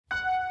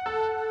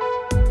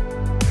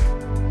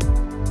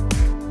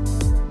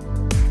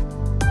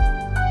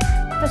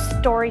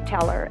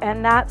storyteller,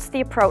 and that's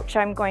the approach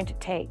I'm going to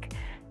take,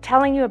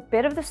 telling you a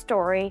bit of the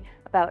story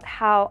about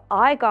how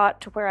I got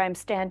to where I'm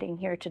standing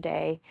here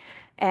today,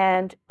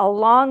 and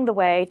along the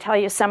way, tell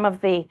you some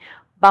of the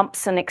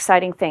bumps and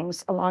exciting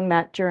things along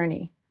that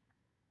journey.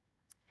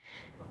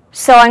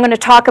 So I'm going to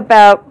talk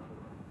about,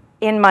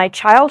 in my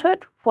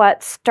childhood,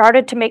 what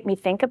started to make me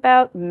think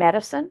about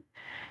medicine,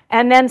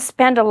 and then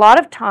spend a lot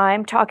of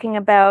time talking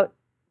about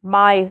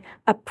my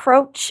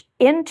approach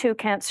into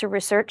cancer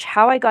research,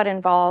 how I got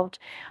involved,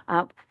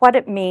 what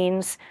it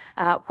means,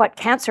 what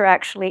cancer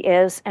actually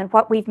is, and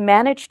what we've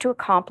managed to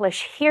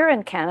accomplish here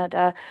in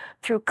Canada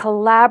through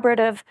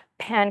collaborative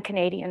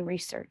pan-Canadian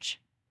research.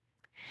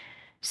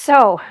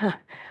 So,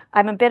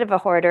 I'm a bit of a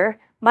hoarder.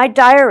 My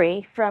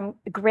diary from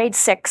grade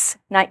 6,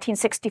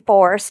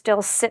 1964,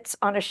 still sits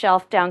on a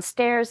shelf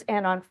downstairs,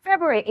 and on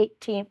February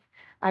 18th,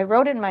 I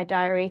wrote in my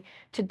diary,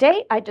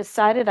 "Today I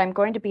decided I'm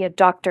going to be a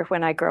doctor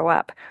when I grow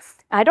up."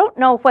 I don't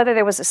know whether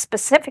there was a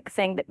specific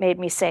thing that made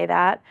me say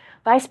that,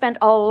 but I spent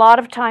a lot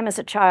of time as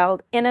a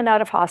child in and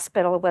out of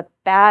hospital with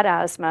bad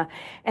asthma,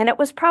 and it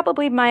was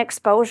probably my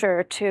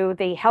exposure to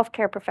the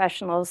healthcare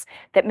professionals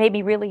that made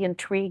me really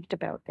intrigued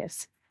about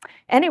this.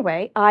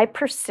 Anyway, I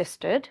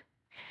persisted,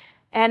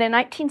 and in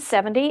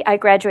 1970, I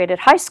graduated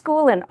high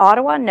school in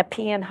Ottawa,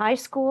 Nepean High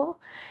School,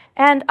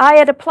 and I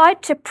had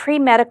applied to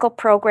pre-medical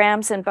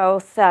programs in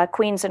both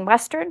Queen's and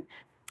Western,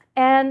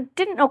 and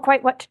didn't know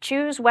quite what to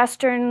choose.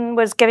 Western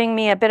was giving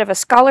me a bit of a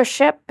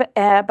scholarship,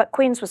 but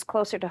Queen's was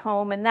closer to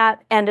home, and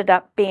that ended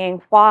up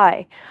being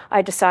why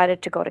I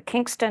decided to go to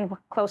Kingston,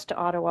 close to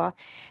Ottawa.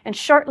 And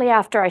shortly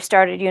after I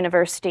started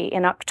university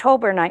in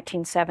October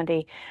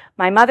 1970,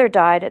 my mother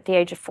died at the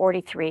age of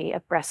 43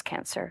 of breast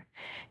cancer.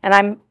 And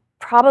I'm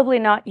probably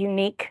not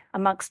unique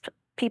amongst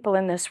people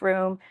in this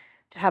room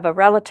to have a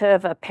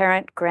relative, a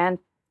parent,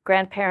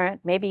 grandparent,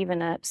 maybe even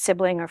a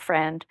sibling or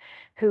friend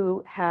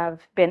who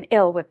have been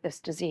ill with this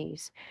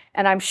disease.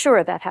 And I'm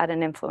sure that had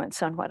an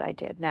influence on what I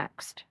did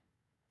next.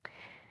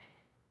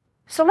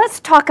 So let's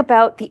talk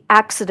about the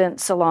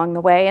accidents along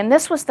the way. And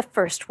this was the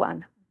first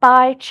one,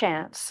 by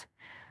chance.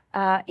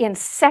 In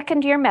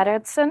second-year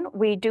medicine,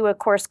 we do a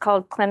course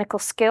called Clinical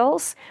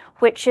Skills,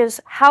 which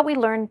is how we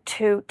learn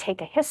to take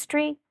a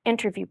history,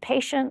 interview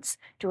patients,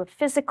 do a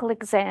physical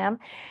exam.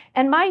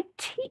 And my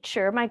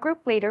teacher, my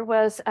group leader,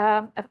 was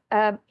a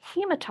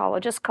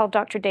hematologist called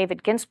Dr.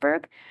 David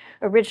Ginsberg,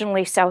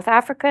 originally South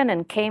African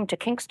and came to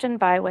Kingston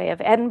by way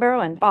of Edinburgh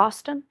and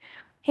Boston.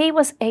 He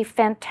was a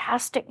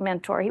fantastic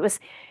mentor. He was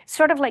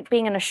sort of like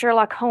being in a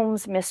Sherlock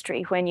Holmes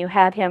mystery when you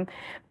had him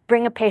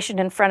bring a patient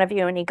in front of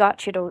you and he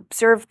got you to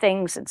observe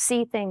things and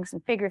see things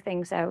and figure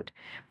things out.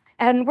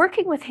 And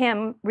working with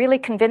him really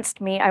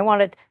convinced me I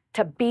wanted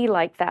to be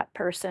like that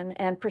person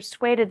and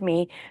persuaded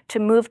me to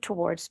move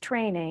towards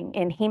training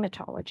in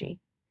hematology.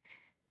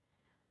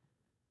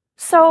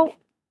 So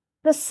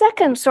the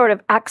second sort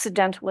of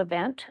accidental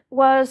event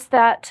was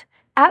that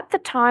at the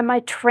time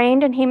I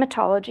trained in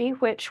hematology,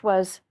 which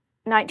was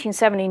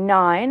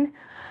 1979.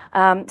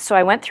 So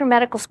I went through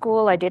medical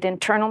school, I did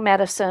internal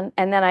medicine,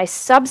 and then I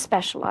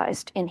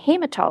subspecialized in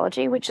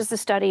hematology, which is the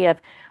study of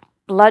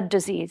blood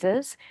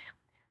diseases.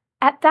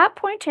 At that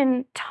point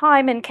in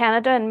time in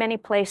Canada and many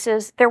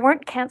places, there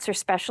weren't cancer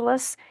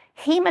specialists.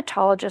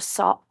 Hematologists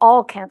saw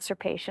all cancer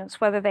patients,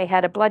 whether they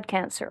had a blood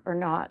cancer or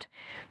not.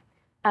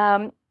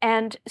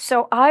 And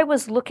so I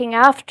was looking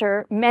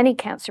after many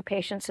cancer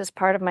patients as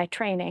part of my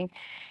training.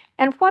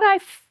 And what I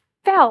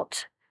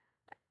felt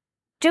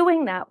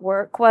doing that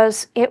work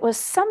was, it was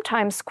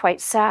sometimes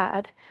quite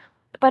sad,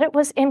 but it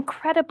was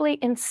incredibly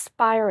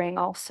inspiring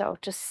also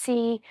to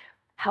see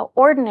how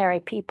ordinary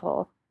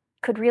people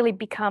could really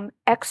become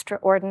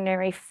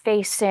extraordinary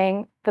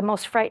facing the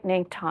most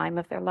frightening time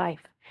of their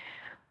life.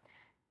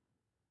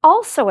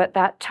 Also at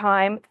that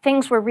time,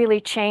 things were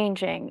really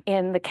changing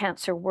in the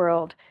cancer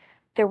world.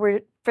 There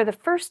were, for the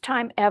first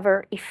time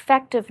ever,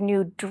 effective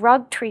new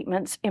drug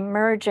treatments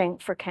emerging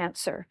for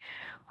cancer,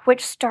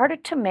 which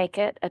started to make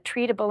it a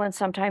treatable and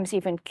sometimes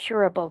even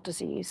curable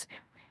disease.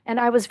 And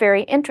I was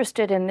very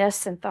interested in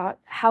this and thought,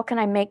 how can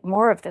I make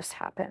more of this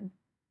happen?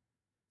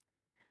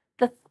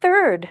 The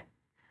third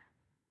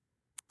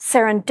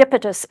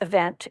serendipitous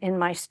event in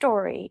my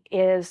story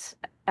is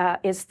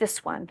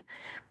this one.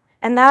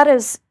 And that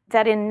is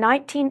that in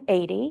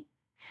 1980,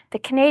 the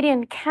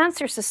Canadian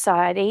Cancer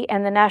Society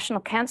and the National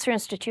Cancer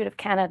Institute of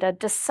Canada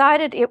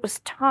decided it was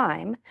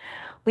time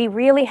we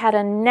really had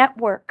a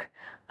network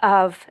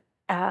of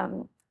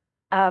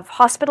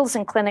hospitals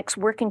and clinics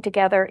working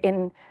together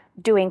in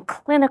doing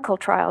clinical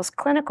trials,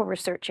 clinical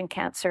research in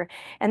cancer.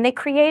 And they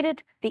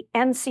created the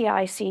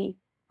NCIC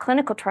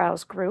Clinical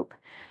Trials Group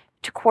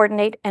to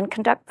coordinate and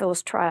conduct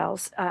those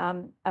trials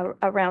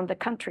around the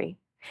country.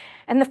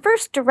 And the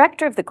first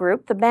director of the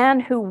group, the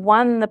man who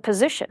won the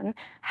position,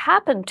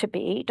 happened to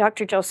be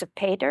Dr. Joseph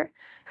Pater,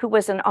 who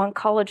was an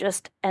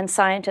oncologist and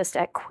scientist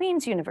at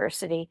Queen's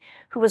University,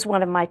 who was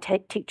one of my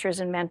teachers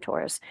and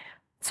mentors.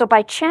 So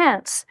by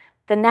chance,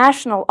 the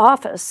national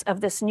office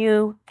of this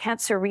new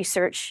cancer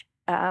research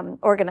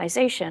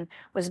organization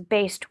was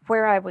based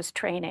where I was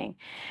training.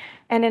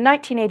 And in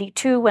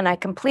 1982, when I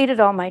completed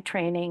all my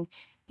training,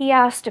 he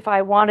asked if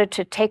I wanted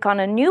to take on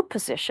a new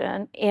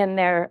position in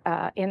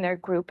their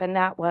group, and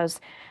that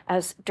was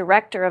as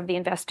director of the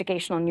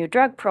Investigational New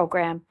Drug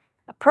Program,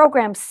 a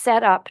program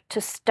set up to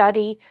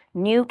study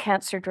new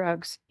cancer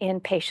drugs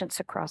in patients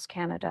across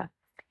Canada.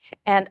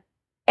 And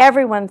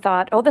everyone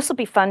thought, oh, this will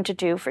be fun to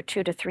do for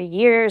 2 to 3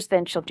 years,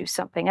 then she'll do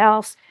something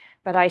else.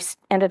 But I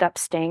ended up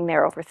staying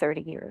there over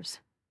 30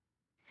 years.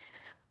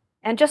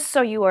 And just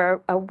so you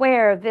are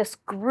aware, this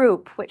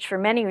group, which for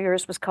many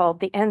years was called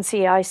the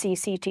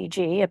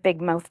NCIC-CTG, a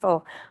big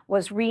mouthful,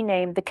 was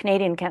renamed the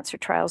Canadian Cancer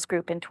Trials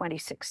Group in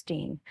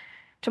 2016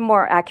 to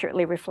more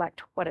accurately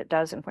reflect what it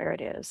does and where it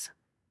is.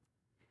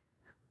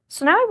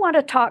 So now I want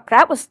to talk,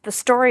 that was the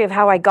story of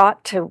how I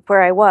got to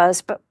where I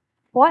was, but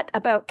what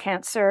about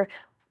cancer?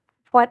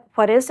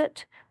 What is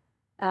it?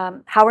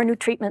 How are new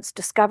treatments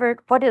discovered?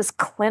 What is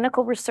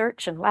clinical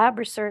research and lab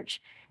research?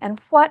 And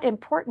what,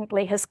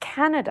 importantly, has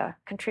Canada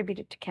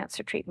contributed to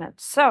cancer treatment?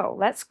 So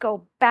let's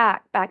go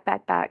back.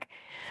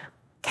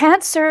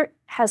 Cancer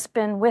has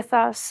been with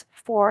us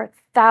for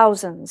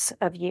thousands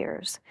of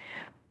years.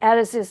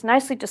 As is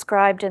nicely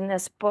described in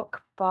this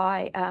book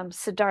by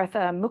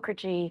Siddhartha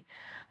Mukherjee,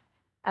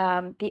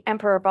 The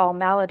Emperor of All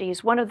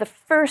Maladies, one of the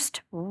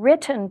first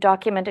written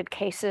documented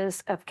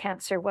cases of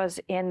cancer was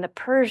in the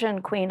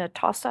Persian Queen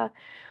Atossa,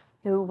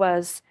 who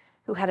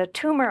had a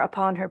tumor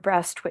upon her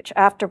breast, which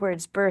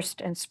afterwards burst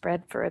and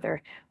spread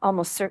further,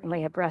 almost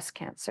certainly a breast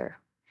cancer.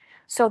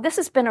 So this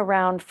has been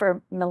around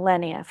for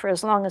millennia, for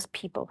as long as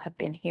people have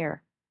been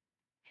here.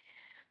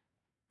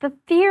 The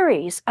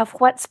theories of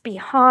what's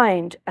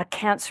behind a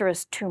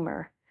cancerous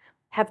tumor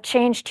have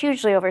changed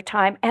hugely over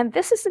time, and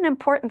this is an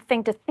important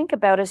thing to think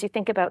about as you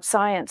think about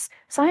science.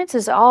 Science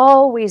is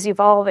always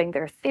evolving.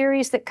 There are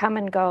theories that come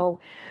and go,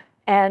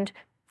 and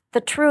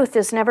the truth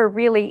is never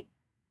really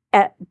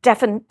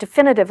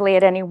definitively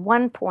at any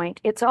one point.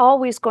 It's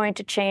always going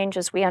to change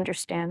as we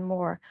understand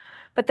more.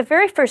 But the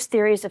very first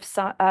theories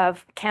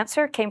of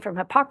cancer came from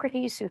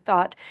Hippocrates, who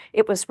thought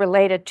it was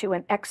related to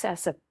an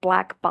excess of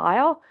black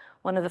bile,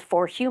 one of the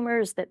 4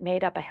 humors that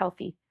made up a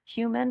healthy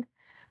human.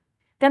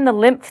 Then the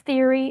lymph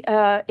theory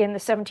in the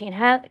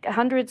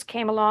 1700s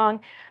came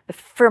along. The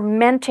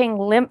fermenting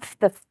lymph,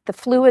 the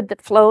fluid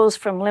that flows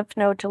from lymph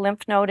node to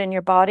lymph node in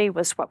your body,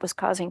 was what was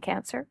causing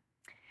cancer.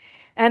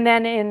 And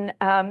then in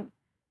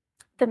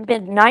the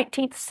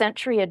mid-19th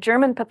century, a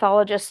German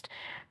pathologist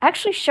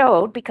actually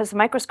showed, because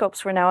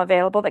microscopes were now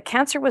available, that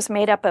cancer was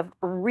made up of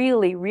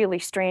really, really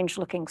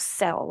strange-looking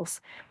cells.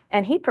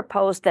 And he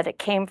proposed that it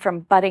came from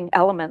budding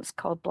elements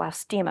called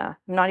blastema.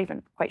 I'm not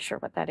even quite sure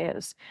what that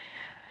is.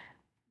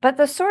 But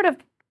the sort of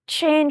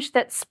change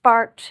that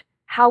sparked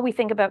how we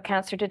think about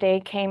cancer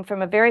today came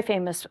from a very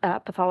famous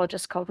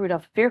pathologist called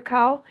Rudolf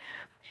Virchow,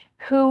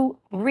 who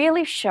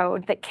really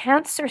showed that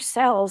cancer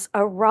cells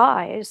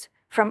arise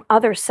from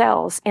other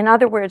cells. In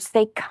other words,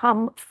 they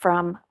come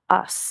from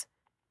us.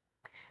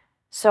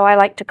 So I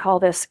like to call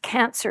this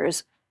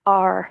cancers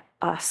are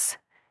us,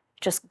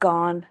 just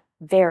gone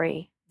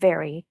very,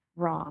 very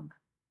wrong.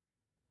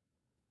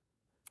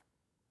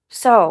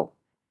 So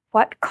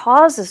what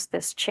causes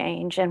this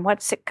change and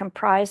what's it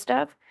comprised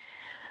of?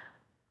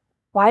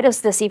 Why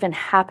does this even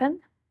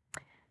happen?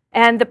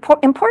 And the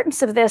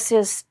importance of this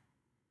is,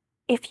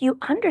 if you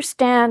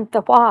understand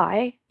the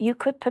why, you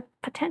could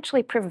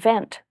potentially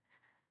prevent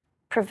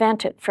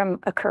it from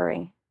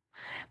occurring.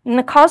 And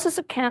the causes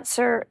of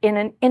cancer in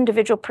an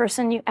individual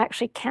person, you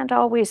actually can't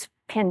always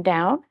pin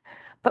down,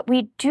 but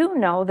we do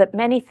know that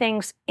many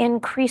things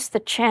increase the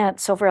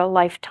chance over a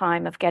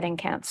lifetime of getting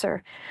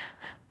cancer.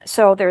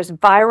 So there's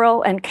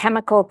viral and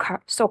chemical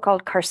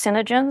so-called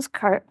carcinogens.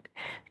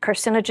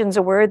 Carcinogens,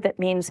 a word that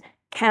means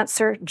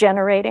cancer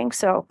generating,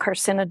 so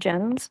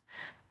carcinogens.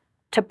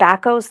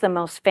 Tobacco's the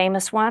most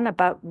famous one.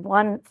 About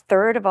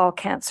 1/3 of all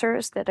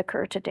cancers that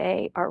occur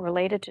today are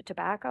related to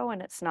tobacco,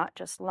 and it's not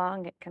just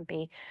lung. It can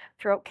be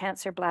throat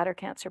cancer, bladder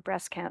cancer,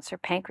 breast cancer,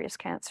 pancreas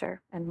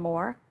cancer, and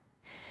more.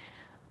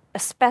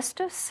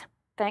 Asbestos,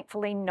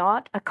 thankfully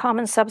not a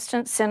common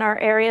substance in our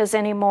areas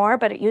anymore,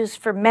 but it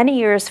used for many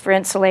years for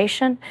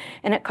insulation,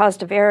 and it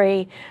caused a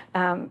very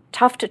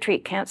tough to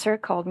treat cancer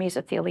called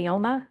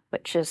mesothelioma,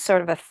 which is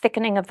sort of a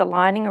thickening of the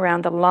lining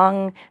around the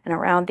lung and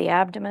around the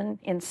abdomen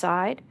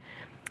inside.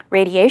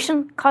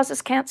 Radiation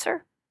causes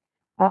cancer.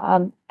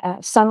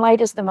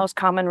 Sunlight is the most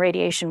common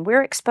radiation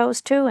we're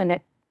exposed to, and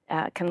it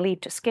can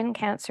lead to skin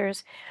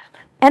cancers.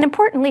 And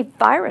importantly,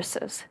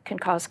 viruses can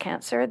cause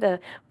cancer. The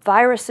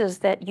viruses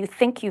that you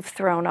think you've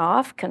thrown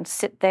off can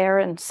sit there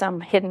in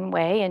some hidden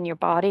way in your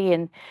body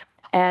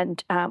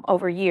and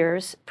over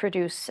years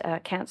produce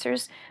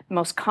cancers. The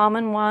most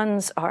common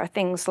ones are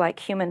things like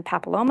human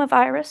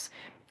papillomavirus,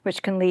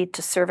 which can lead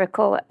to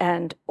cervical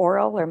and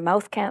oral or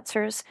mouth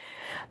cancers.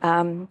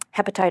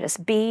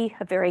 Hepatitis B,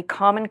 a very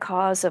common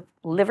cause of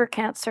liver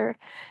cancer.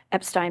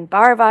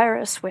 Epstein-Barr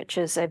virus, which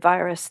is a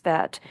virus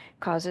that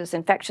causes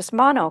infectious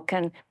mono,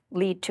 can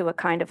lead to a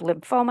kind of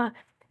lymphoma.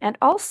 And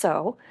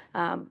also,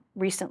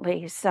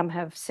 recently, some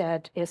have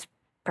said is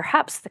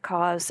perhaps the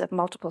cause of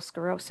multiple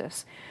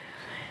sclerosis.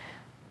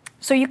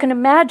 So you can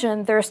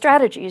imagine there are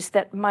strategies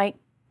that might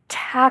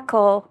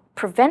tackle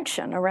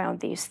prevention around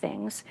these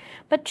things,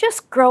 but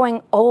just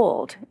growing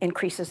old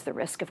increases the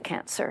risk of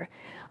cancer.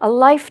 A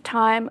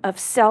lifetime of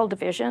cell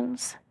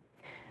divisions,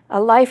 a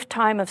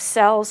lifetime of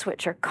cells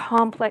which are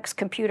complex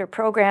computer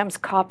programs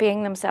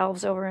copying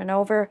themselves over and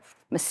over.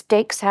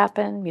 Mistakes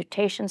happen,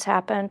 mutations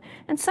happen,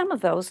 and some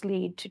of those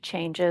lead to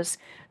changes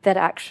that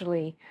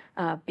actually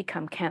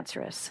become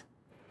cancerous.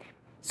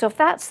 So if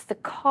that's the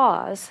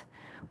cause,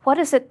 what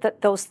is it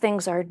that those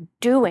things are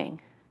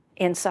doing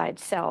inside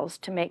cells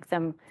to make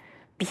them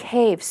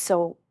behave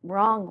so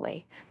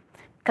wrongly?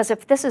 Because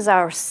if this is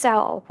our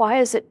cell, why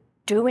is it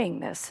doing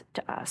this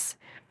to us?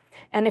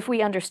 And if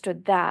we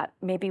understood that,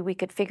 maybe we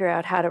could figure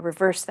out how to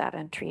reverse that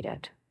and treat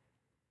it.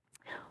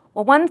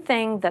 Well, one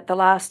thing that the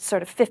last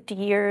sort of 50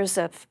 years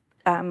of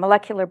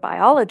molecular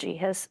biology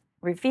has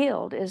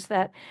revealed is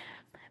that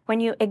when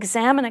you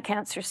examine a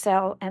cancer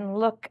cell and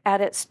look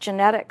at its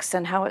genetics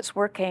and how it's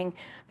working,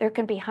 there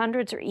can be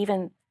hundreds or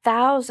even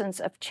thousands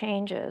of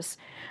changes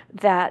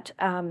that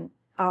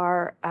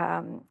are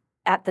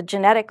at the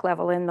genetic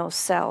level in those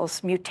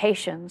cells,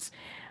 mutations,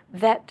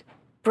 that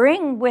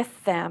bring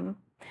with them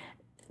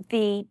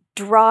the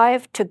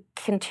drive to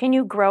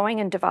continue growing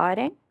and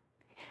dividing,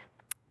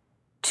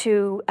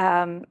 to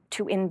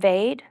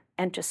invade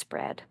and to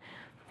spread.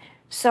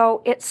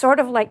 So it's sort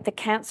of like the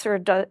cancer,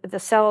 the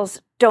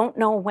cells don't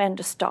know when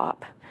to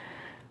stop.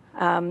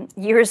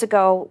 Years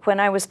ago, when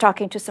I was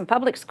talking to some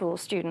public school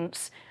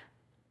students,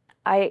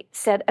 I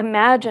said,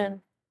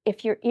 imagine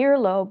if your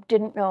earlobe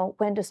didn't know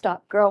when to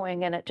stop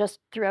growing and it just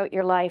throughout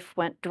your life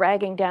went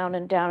dragging down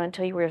and down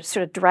until you were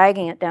sort of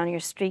dragging it down your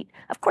street.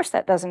 Of course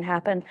that doesn't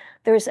happen.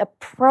 There's a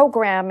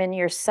program in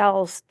your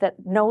cells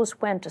that knows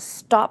when to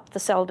stop the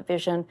cell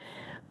division,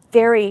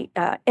 very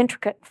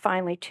intricate,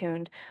 finely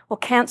tuned. Well,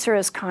 cancer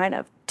has kind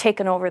of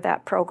taken over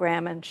that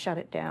program and shut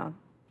it down.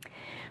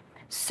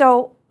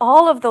 So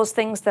all of those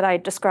things that I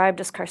described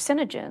as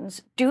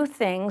carcinogens do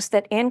things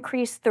that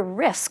increase the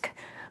risk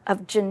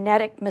of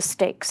genetic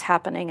mistakes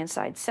happening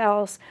inside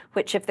cells,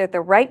 which if they're the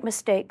right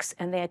mistakes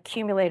and they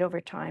accumulate over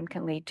time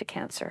can lead to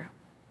cancer.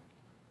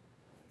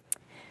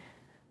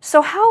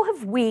 So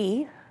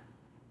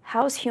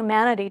how's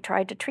humanity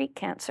tried to treat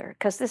cancer?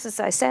 Because this, as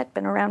I said,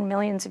 been around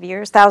millions of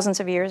years, thousands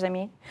of years, I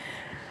mean.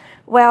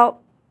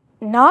 Well,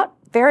 not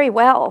very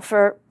well.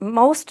 For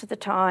most of the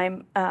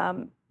time,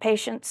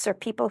 patients or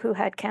people who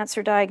had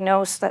cancer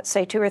diagnosed, let's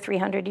say 200 or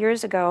 300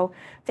 years ago,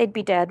 they'd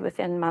be dead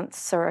within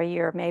months or a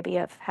year maybe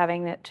of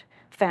having it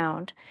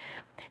found.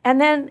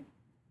 And then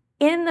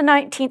in the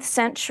 19th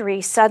century,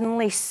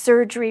 suddenly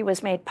surgery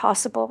was made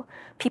possible.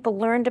 People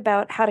learned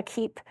about how to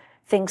keep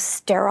things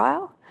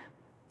sterile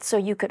so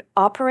you could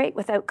operate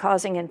without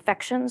causing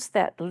infections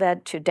that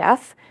led to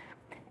death.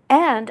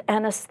 And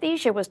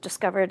anesthesia was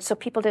discovered so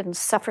people didn't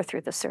suffer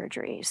through the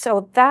surgery.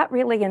 So that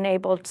really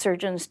enabled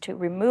surgeons to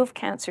remove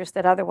cancers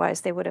that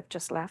otherwise they would have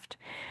just left.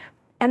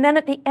 And then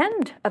at the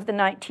end of the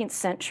 19th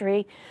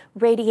century,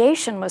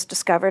 radiation was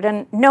discovered,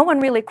 and no one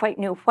really quite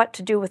knew what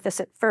to do with this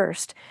at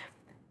first.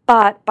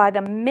 But by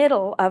the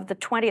middle of the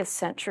 20th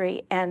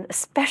century, and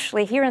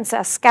especially here in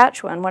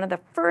Saskatchewan, one of the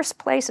first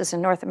places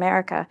in North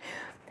America,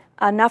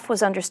 enough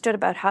was understood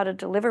about how to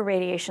deliver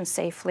radiation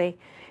safely.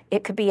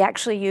 It could be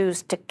actually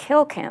used to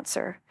kill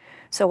cancer.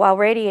 So while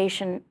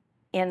radiation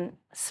in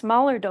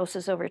smaller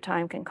doses over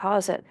time can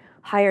cause it,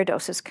 higher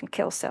doses can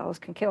kill cells,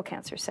 can kill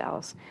cancer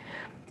cells.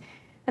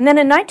 And then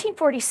in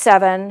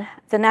 1947,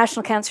 the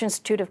National Cancer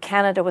Institute of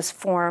Canada was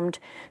formed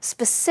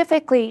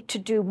specifically to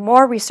do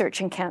more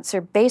research in cancer,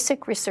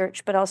 basic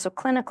research, but also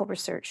clinical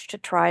research to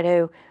try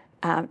to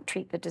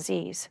treat the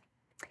disease.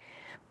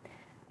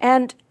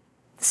 And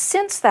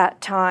since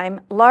that time,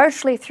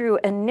 largely through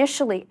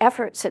initially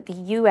efforts at the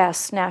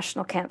US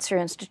National Cancer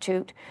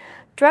Institute,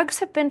 drugs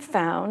have been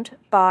found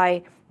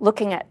by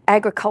looking at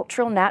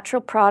agricultural,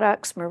 natural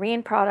products,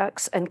 marine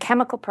products, and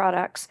chemical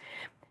products,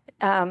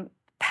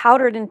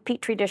 powdered in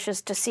petri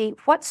dishes to see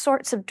what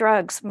sorts of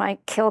drugs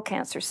might kill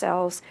cancer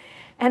cells,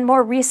 and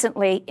more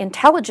recently,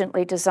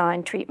 intelligently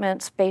designed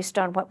treatments based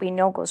on what we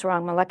know goes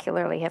wrong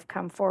molecularly have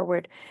come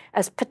forward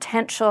as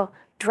potential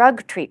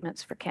drug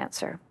treatments for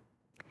cancer.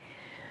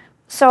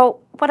 So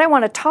what I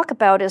want to talk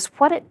about is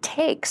what it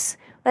takes.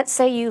 Let's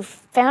say you've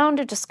found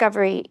a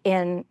discovery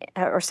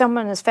or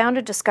someone has found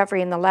a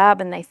discovery in the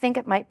lab and they think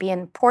it might be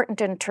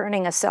important in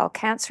turning a cell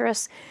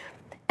cancerous,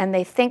 and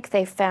they think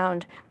they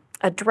found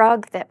a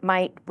drug that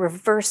might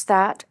reverse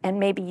that and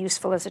may be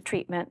useful as a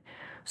treatment.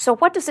 So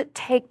what does it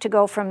take to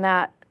go from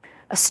that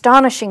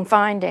astonishing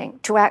finding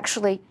to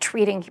actually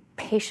treating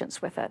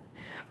patients with it?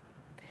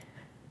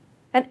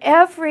 And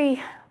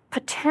every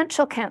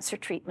potential cancer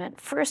treatment,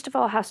 first of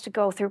all, has to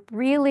go through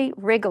really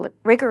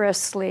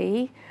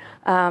rigorously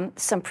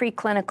some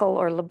preclinical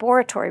or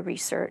laboratory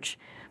research,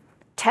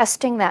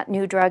 testing that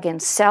new drug in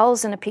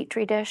cells in a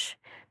petri dish,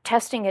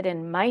 testing it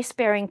in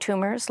mice-bearing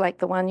tumors, like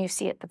the one you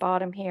see at the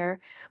bottom here,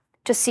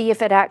 to see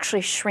if it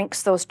actually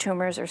shrinks those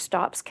tumors or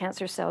stops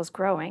cancer cells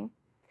growing.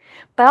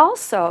 But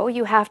also,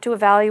 you have to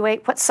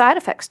evaluate what side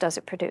effects does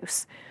it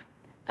produce.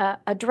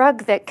 a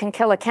drug that can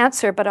kill a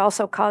cancer but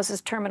also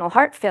causes terminal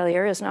heart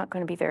failure is not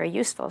going to be very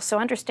useful. So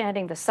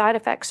understanding the side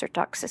effects or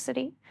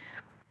toxicity,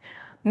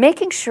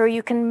 making sure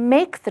you can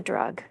make the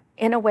drug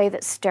in a way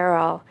that's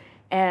sterile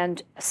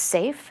and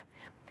safe,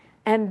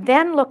 and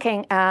then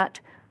looking at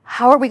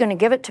how are we going to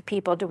give it to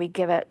people? Do we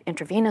give it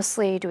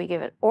intravenously? Do we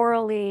give it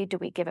orally? Do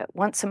we give it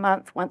once a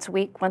month, once a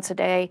week, once a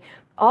day?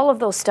 All of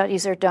those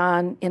studies are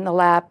done in the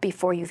lab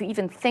before you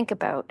even think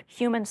about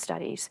human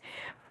studies.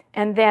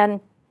 And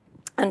then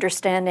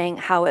understanding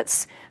how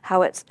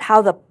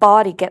the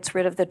body gets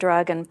rid of the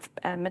drug and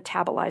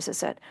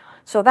metabolizes it.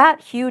 So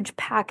that huge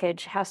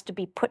package has to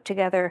be put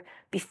together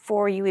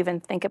before you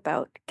even think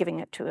about giving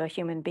it to a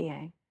human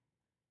being.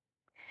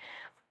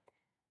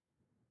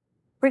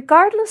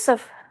 Regardless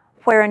of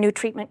where a new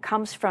treatment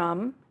comes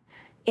from,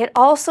 it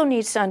also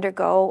needs to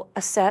undergo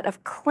a set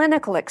of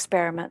clinical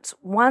experiments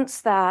once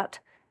that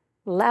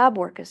lab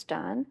work is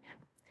done.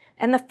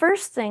 And the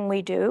first thing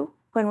we do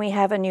when we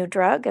have a new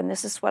drug, and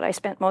this is what I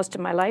spent most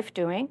of my life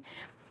doing,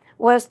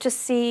 was to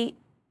see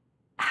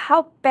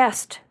how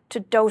best to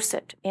dose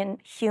it in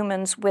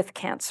humans with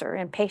cancer,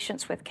 in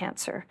patients with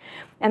cancer.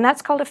 And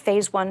that's called a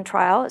phase 1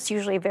 trial. It's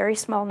usually very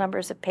small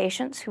numbers of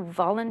patients who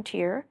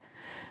volunteer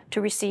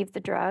to receive the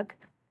drug.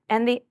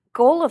 And the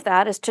goal of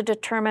that is to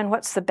determine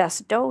what's the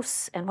best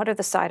dose and what are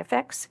the side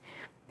effects.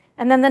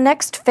 And then the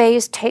next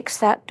phase takes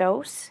that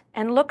dose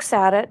and looks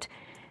at it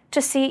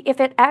to see if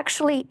it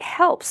actually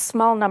helps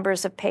small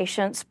numbers of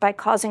patients by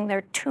causing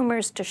their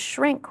tumors to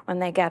shrink when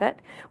they get it,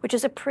 which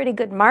is a pretty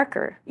good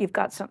marker you've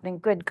got something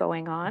good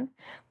going on.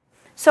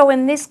 So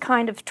in this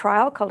kind of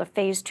trial, called a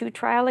phase 2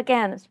 trial,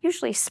 again, it's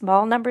usually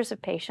small numbers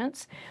of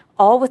patients,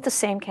 all with the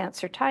same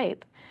cancer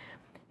type.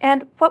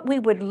 And what we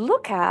would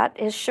look at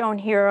is shown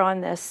here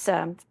on this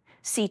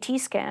CT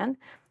scan.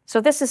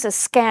 So this is a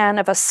scan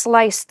of a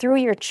slice through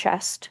your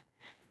chest.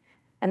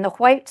 And the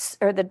whites,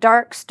 or the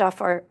dark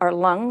stuff, are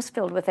lungs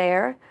filled with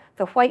air.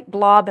 The white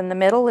blob in the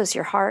middle is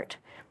your heart.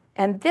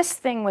 And this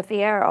thing with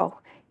the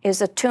arrow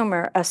is a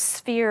tumor, a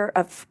sphere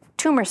of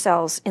tumor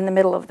cells in the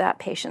middle of that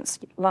patient's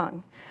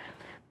lung.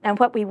 And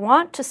what we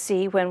want to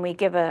see when we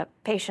give a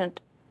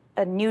patient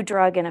a new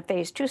drug in a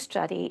phase 2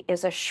 study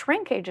is a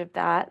shrinkage of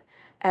that,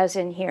 as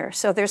in here.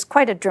 So there's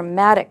quite a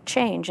dramatic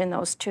change in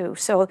those two.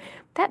 So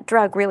that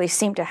drug really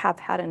seemed to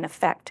have had an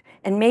effect,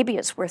 and maybe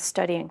it's worth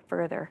studying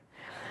further.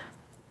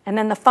 And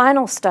then the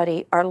final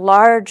study are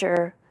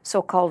larger,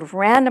 so-called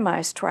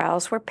randomized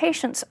trials, where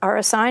patients are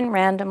assigned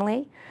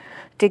randomly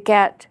to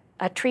get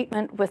a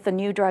treatment with the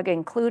new drug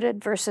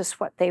included versus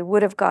what they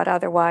would have got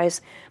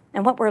otherwise.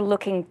 And what we're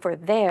looking for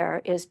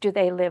there is, do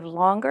they live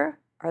longer?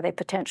 Are they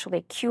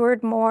potentially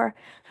cured more?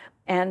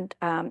 And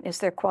is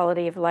their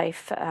quality of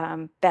life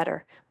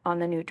better on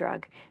the new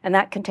drug? And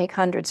that can take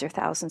hundreds or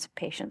thousands of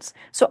patients.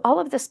 So all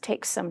of this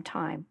takes some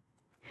time.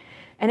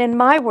 And in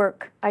my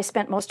work, I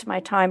spent most of my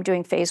time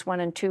doing phase 1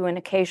 and 2 and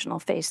occasional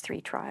phase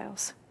 3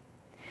 trials.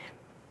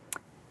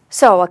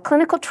 So a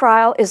clinical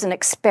trial is an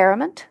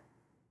experiment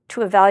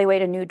to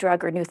evaluate a new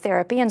drug or new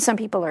therapy. And some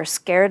people are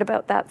scared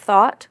about that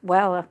thought.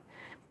 Well,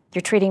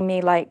 you're treating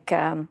me like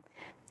a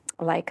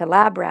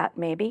lab rat,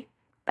 maybe.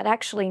 But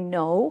actually,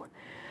 no.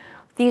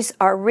 These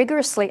are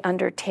rigorously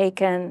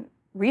undertaken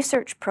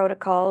research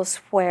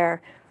protocols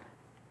where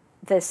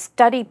the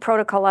study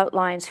protocol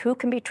outlines who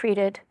can be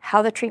treated,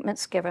 how the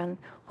treatment's given,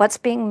 what's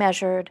being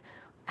measured,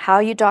 how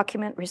you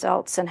document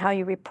results, and how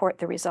you report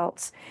the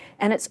results.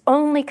 And it's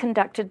only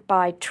conducted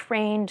by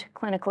trained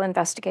clinical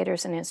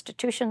investigators and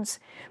institutions,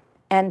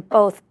 and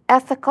both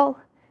ethical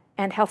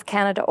and Health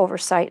Canada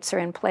oversights are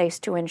in place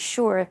to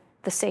ensure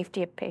the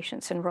safety of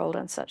patients enrolled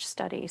in such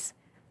studies.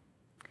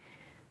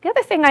 The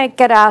other thing I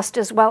get asked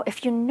is, well,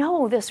 if you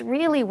know this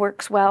really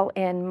works well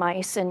in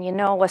mice and you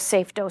know a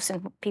safe dose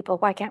in people,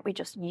 why can't we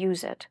just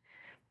use it?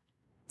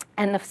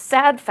 And the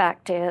sad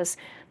fact is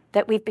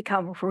that we've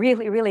become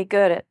really, really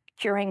good at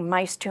curing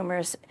mice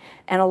tumors,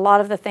 and a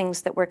lot of the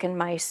things that work in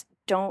mice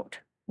don't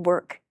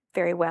work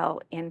very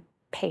well in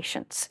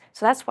patients.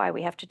 So that's why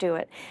we have to do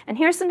it. And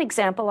here's an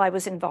example I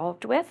was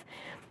involved with.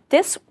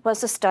 This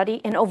was a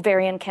study in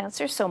ovarian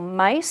cancer. So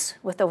mice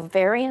with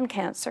ovarian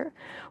cancer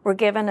were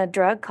given a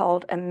drug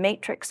called a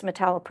matrix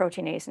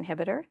metalloproteinase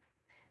inhibitor.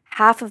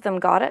 Half of them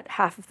got it,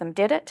 half of them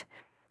didn't.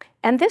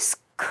 And this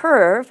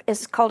curve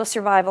is called a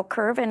survival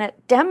curve, and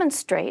it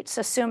demonstrates,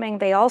 assuming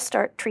they all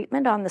start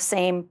treatment on the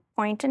same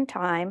point in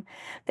time,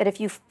 that if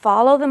you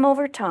follow them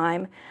over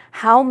time,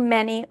 how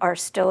many are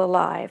still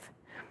alive.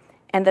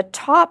 And the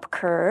top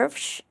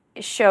curve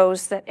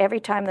shows that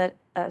every time that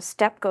a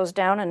step goes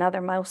down,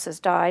 another mouse has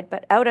died,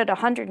 but out at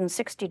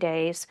 160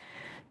 days,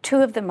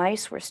 2 of the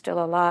mice were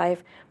still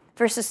alive,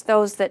 versus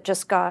those that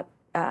just got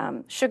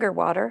sugar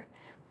water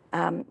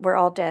were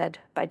all dead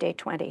by day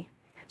 20.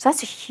 So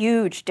that's a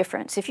huge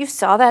difference. If you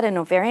saw that in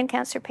ovarian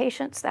cancer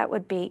patients, that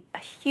would be a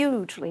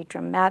hugely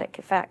dramatic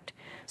effect.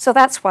 So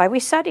that's why we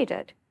studied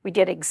it. We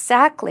did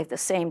exactly the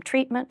same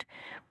treatment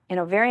in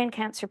ovarian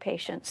cancer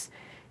patients,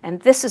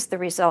 and this is the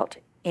result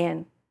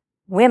in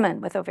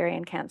women with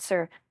ovarian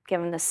cancer,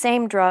 given the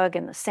same drug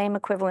and the same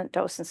equivalent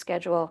dose and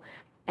schedule,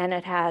 and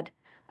it had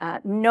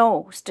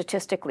no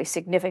statistically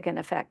significant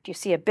effect. You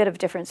see a bit of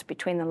difference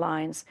between the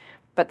lines,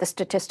 but the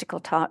statistical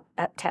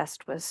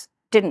test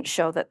didn't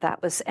show that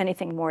that was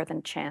anything more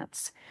than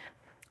chance.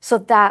 So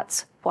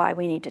that's why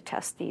we need to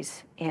test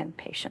these in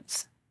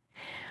patients.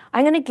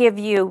 I'm going to give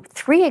you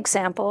 3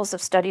 examples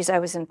of studies I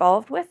was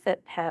involved with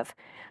that have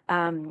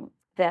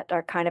that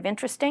are kind of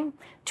interesting.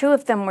 2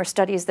 of them were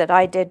studies that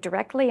I did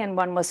directly, and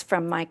 1 was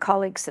from my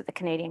colleagues at the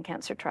Canadian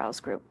Cancer Trials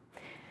Group.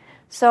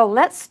 So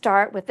let's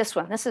start with this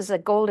one. This is a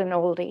golden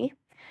oldie.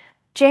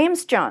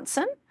 James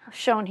Johnson,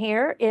 shown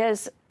here,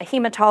 is a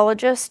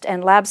hematologist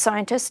and lab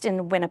scientist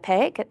in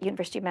Winnipeg at the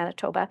University of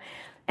Manitoba.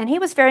 And he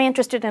was very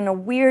interested in a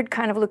weird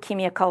kind of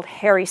leukemia called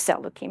hairy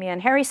cell leukemia.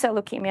 And hairy cell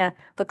leukemia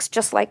looks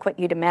just like what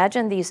you'd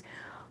imagine. These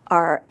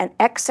are an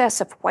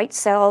excess of white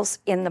cells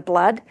in the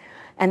blood,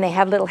 and they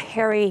have little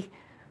hairy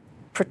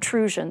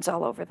protrusions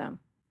all over them.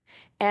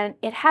 And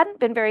it hadn't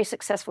been very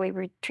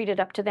successfully treated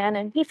up to then.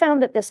 And he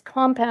found that this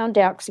compound,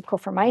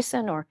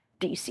 deoxycoframicin, or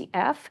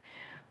DCF,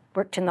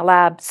 worked in the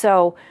lab.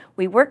 So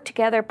we worked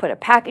together, put a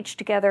package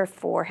together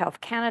for Health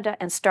Canada,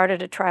 and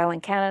started a trial in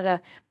Canada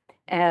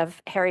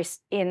of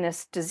in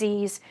this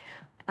disease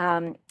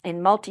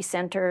in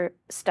multi-center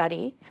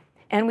study.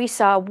 And we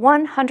saw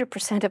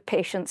 100% of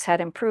patients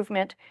had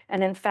improvement,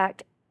 and in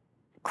fact,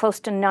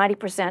 close to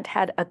 90%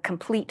 had a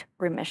complete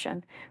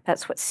remission.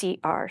 That's what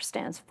CR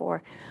stands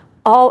for.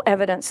 All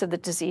evidence of the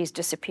disease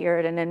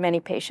disappeared, and in many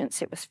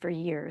patients, it was for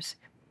years.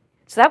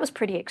 So that was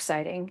pretty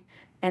exciting.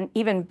 And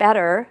even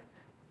better,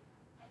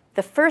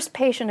 the first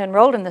patient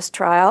enrolled in this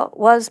trial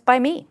was by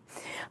me.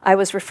 I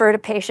was referred a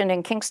patient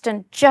in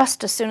Kingston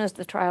just as soon as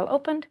the trial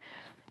opened.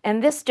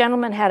 And this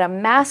gentleman had a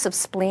massive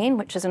spleen,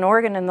 which is an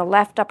organ in the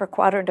left upper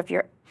quadrant of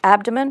your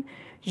abdomen,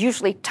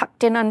 usually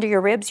tucked in under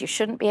your ribs. You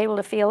shouldn't be able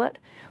to feel it.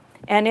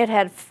 And it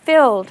had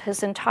filled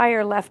his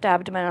entire left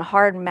abdomen, a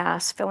hard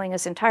mass filling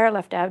his entire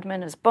left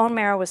abdomen. His bone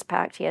marrow was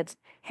packed. He had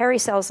hairy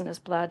cells in his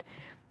blood.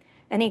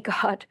 And he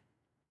got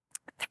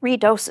 3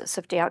 doses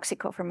of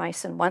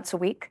deoxycoframicin once a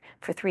week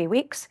for 3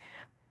 weeks.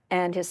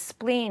 And his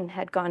spleen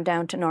had gone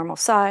down to normal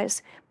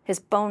size. His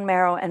bone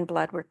marrow and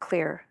blood were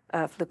clear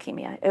of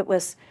leukemia. It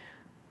was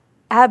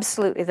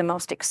absolutely the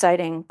most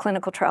exciting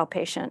clinical trial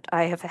patient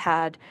I have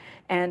had.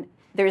 And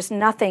there's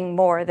nothing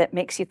more that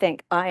makes you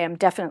think, I am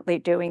definitely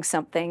doing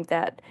something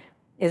that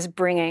is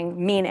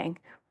bringing meaning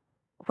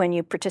when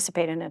you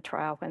participate in a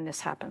trial when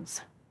this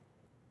happens.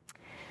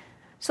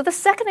 So the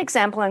second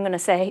example I'm going to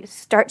say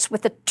starts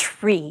with a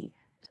tree.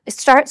 It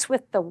starts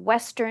with the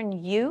western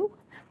yew,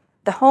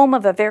 the home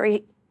of a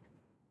very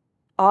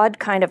odd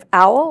kind of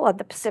owl on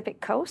the Pacific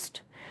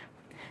coast,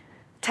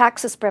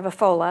 Taxus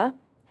brevifolia.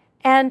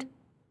 And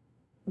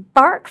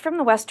bark from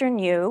the western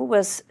yew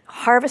was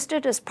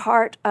harvested as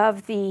part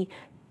of the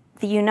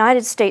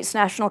United States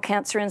National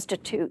Cancer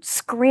Institute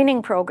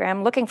screening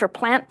program looking for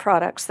plant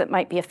products that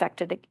might be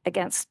effective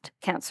against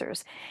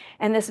cancers.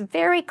 And this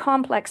very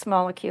complex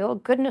molecule,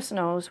 goodness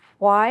knows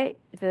why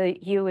the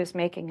yew is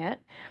making it,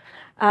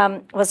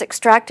 was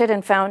extracted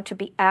and found to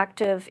be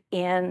active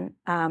in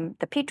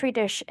the Petri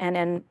dish and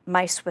in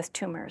mice with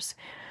tumors.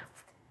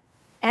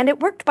 And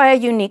it worked by a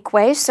unique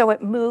way, so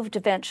it moved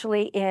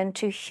eventually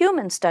into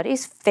human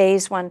studies,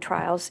 phase 1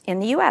 trials in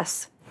the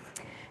US.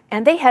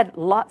 And they had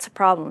lots of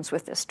problems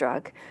with this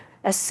drug.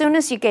 As soon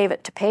as you gave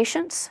it to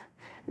patients,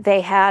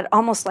 they had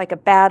almost like a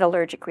bad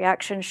allergic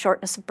reaction,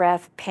 shortness of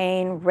breath,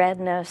 pain,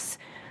 redness,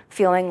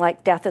 feeling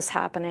like death is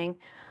happening,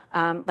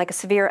 like a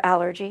severe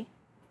allergy.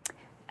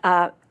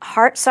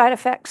 Heart side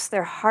effects,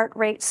 their heart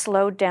rate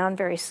slowed down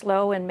very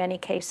slow in many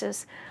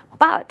cases,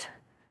 but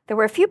there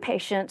were a few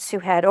patients who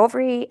had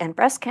ovary and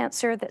breast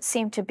cancer that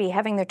seemed to be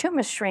having their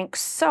tumors shrink.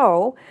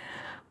 So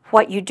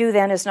what you do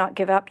then is not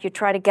give up. You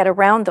try to get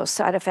around those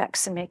side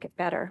effects and make it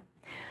better.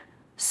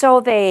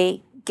 So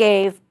they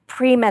gave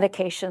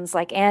pre-medications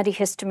like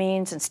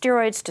antihistamines and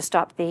steroids to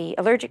stop the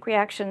allergic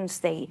reactions.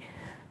 They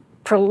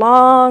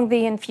prolonged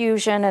the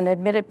infusion and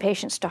admitted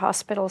patients to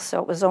hospitals,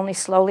 so it was only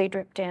slowly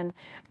dripped in.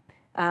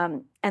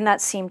 And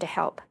that seemed to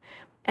help.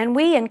 And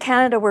we in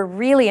Canada were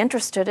really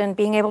interested in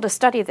being able to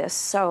study this,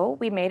 so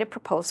we made a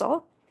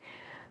proposal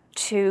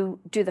to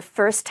do the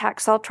first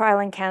Taxol trial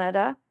in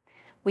Canada.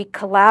 We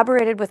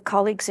collaborated with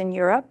colleagues in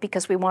Europe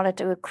because we wanted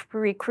to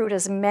recruit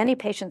as many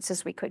patients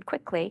as we could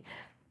quickly,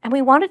 and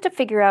we wanted to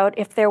figure out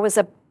if there was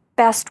a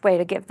best way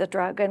to give the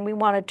drug, and we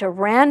wanted to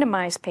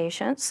randomize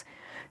patients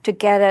to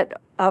get it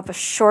of a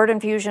short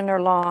infusion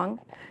or long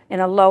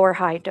in a low or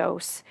high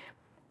dose.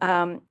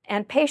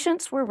 And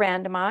patients were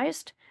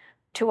randomized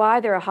to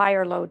either a high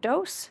or low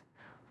dose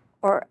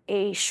or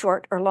a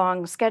short or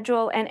long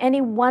schedule, and any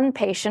one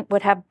patient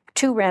would have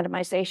 2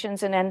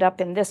 randomizations and end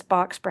up in this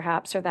box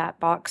perhaps or that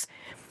box.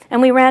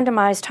 And we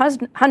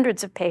randomized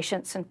hundreds of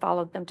patients and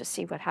followed them to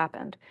see what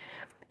happened.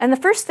 And the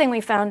first thing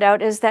we found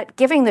out is that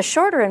giving the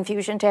shorter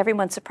infusion, to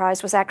everyone's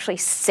surprise, was actually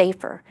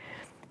safer.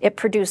 It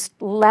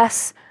produced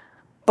less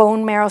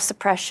bone marrow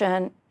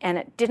suppression, and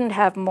it didn't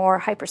have more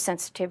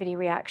hypersensitivity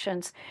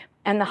reactions,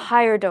 and the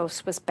higher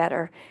dose was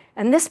better.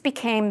 And this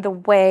became the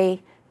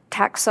way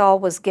Taxol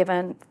was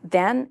given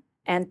then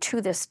and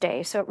to this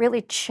day. So it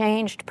really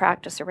changed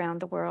practice around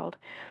the world.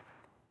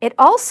 It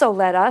also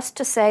led us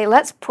to say,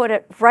 let's put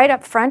it right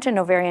up front in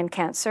ovarian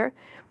cancer.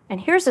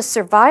 And here's a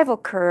survival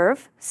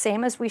curve,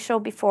 same as we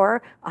showed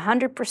before,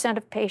 100%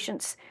 of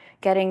patients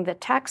getting the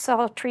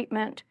Taxol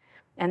treatment,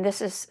 and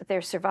this is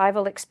their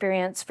survival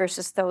experience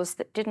versus those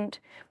that didn't.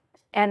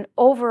 And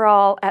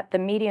overall, at the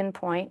median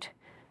point,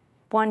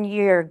 1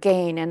 year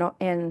gain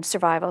in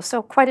survival.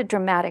 So quite a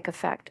dramatic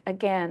effect.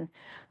 Again,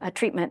 a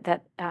treatment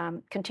that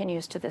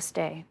continues to this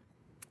day.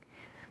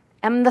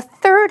 And the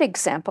third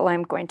example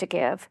I'm going to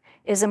give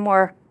is a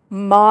more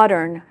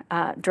modern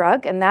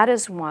drug, and that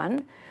is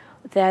one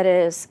that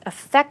is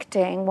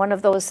affecting one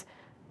of those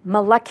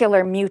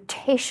molecular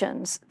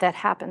mutations that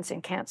happens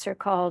in cancer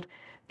called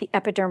the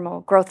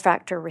epidermal growth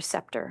factor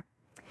receptor.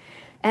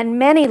 And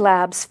many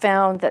labs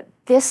found that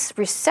this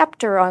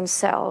receptor on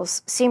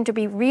cells seemed to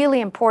be really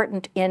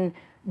important in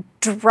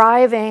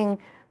driving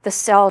the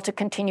cell to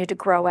continue to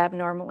grow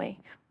abnormally.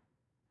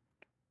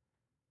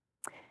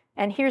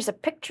 And here's a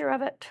picture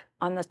of it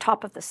on the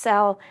top of the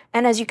cell.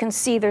 And as you can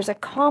see, there's a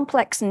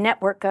complex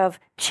network of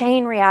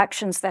chain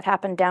reactions that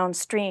happen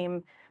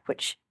downstream,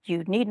 which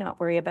you need not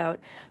worry about.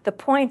 The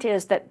point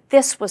is that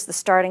this was the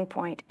starting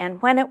point.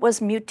 And when it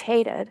was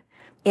mutated,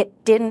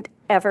 it didn't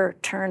ever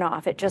turn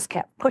off. It just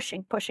kept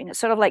pushing, pushing. It's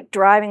sort of like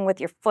driving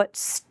with your foot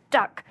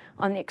stuck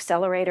on the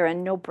accelerator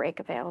and no brake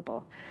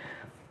available.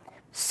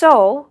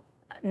 So,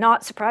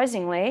 not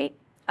surprisingly,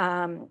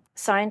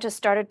 scientists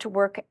started to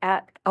work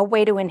at a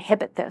way to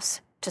inhibit this,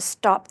 to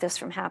stop this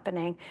from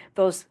happening.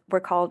 Those were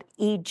called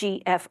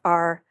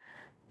EGFR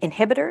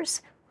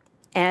inhibitors.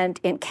 And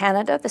in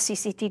Canada, the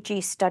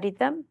CCTG studied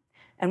them.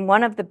 And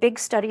one of the big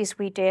studies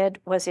we did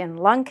was in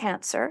lung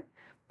cancer,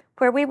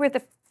 where we were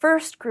the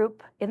first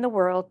group in the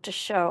world to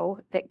show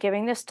that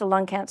giving this to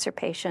lung cancer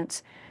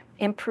patients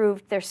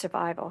improved their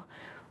survival.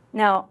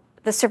 Now,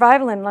 the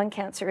survival in lung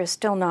cancer is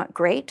still not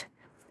great,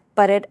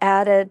 but it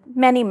added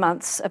many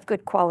months of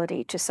good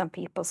quality to some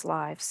people's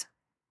lives.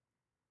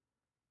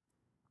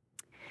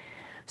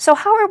 So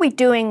how are we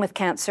doing with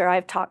cancer?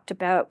 I've talked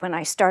about when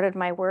I started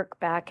my work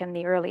back in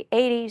the early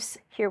 80s.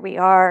 Here we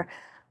are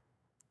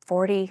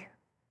 40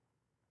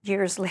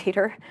 years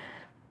later.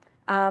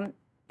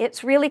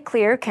 It's really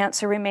clear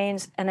cancer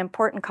remains an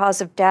important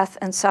cause of death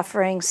and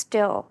suffering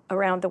still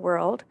around the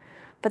world,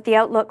 but the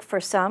outlook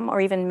for some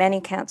or even many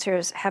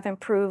cancers have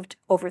improved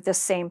over this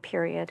same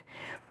period.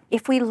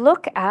 If we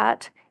look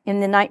at,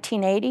 in the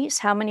 1980s,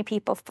 how many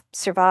people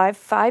survived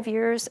 5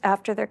 years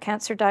after their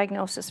cancer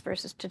diagnosis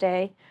versus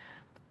today,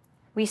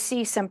 we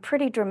see some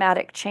pretty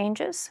dramatic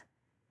changes.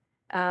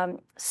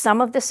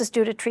 Some of this is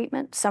due to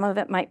treatment, some of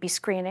it might be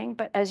screening,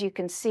 but as you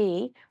can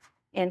see,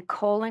 in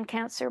colon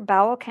cancer,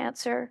 bowel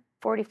cancer,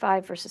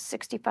 45 versus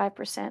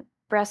 65%,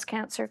 breast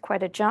cancer,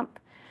 quite a jump,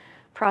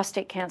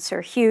 prostate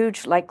cancer,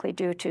 huge, likely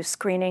due to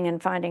screening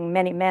and finding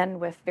many men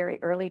with very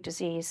early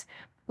disease,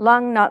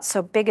 lung, not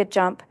so big a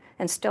jump,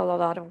 and still a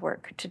lot of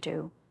work to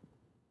do.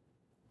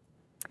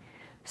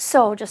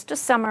 So just to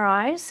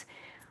summarize,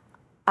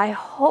 I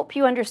hope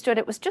you understood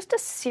it was just a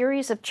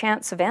series of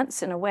chance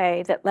events in a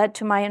way that led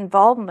to my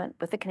involvement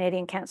with the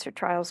Canadian Cancer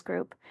Trials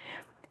Group.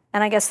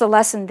 And I guess the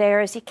lesson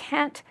there is you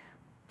can't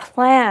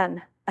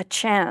plan a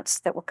chance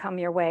that will come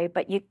your way,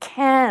 but you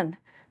can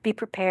be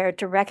prepared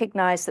to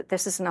recognize that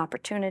this is an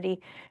opportunity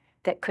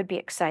that could be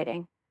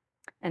exciting.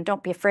 And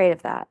don't be afraid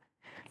of that.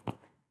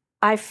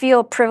 I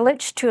feel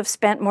privileged to have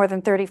spent more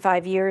than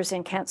 35 years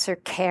in cancer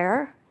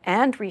care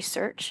and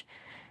research,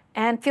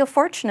 and feel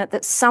fortunate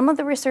that some of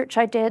the research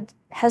I did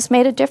has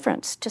made a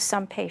difference to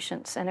some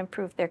patients and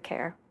improved their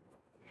care.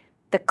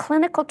 The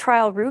clinical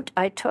trial route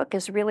I took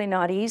is really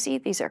not easy.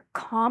 These are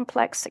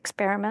complex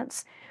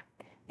experiments.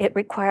 It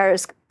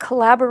requires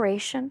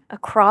collaboration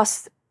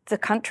across the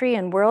country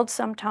and world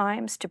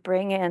sometimes to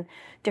bring in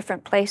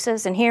different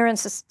places. And here in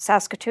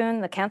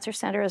Saskatoon, the Cancer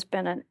Centre has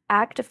been an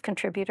active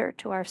contributor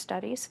to our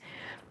studies,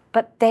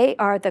 but they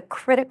are the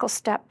critical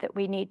step that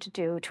we need to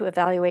do to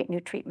evaluate new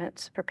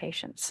treatments for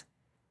patients.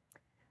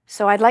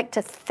 So I'd like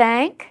to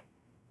thank,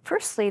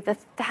 firstly, the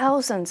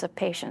thousands of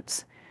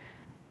patients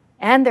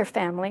and their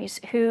families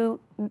who,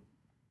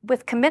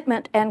 with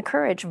commitment and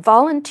courage,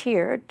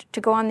 volunteered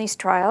to go on these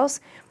trials,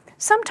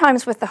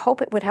 sometimes with the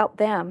hope it would help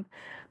them.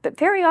 But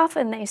very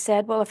often they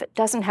said, well, if it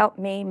doesn't help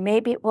me,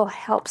 maybe it will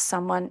help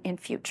someone in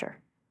future.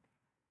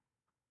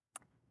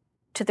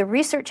 To the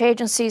research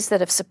agencies that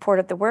have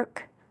supported the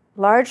work,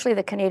 largely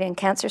the Canadian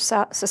Cancer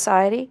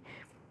Society,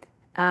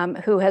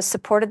 who has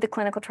supported the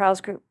clinical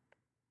trials group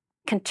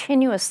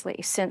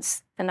continuously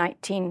since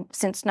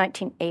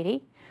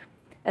 1980,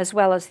 as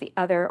well as the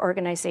other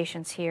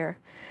organizations here.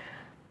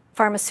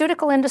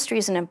 Pharmaceutical industry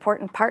is an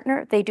important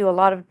partner. They do a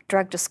lot of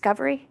drug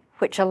discovery,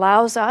 which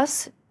allows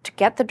us to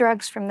get the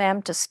drugs from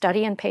them to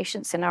study in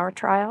patients in our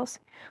trials,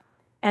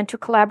 and to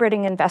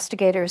collaborating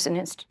investigators and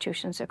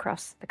institutions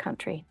across the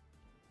country.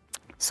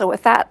 So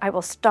with that, I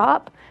will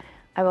stop.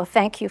 I will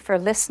thank you for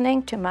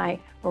listening to my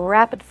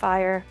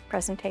rapid-fire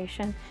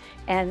presentation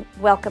and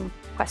welcome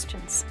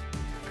questions.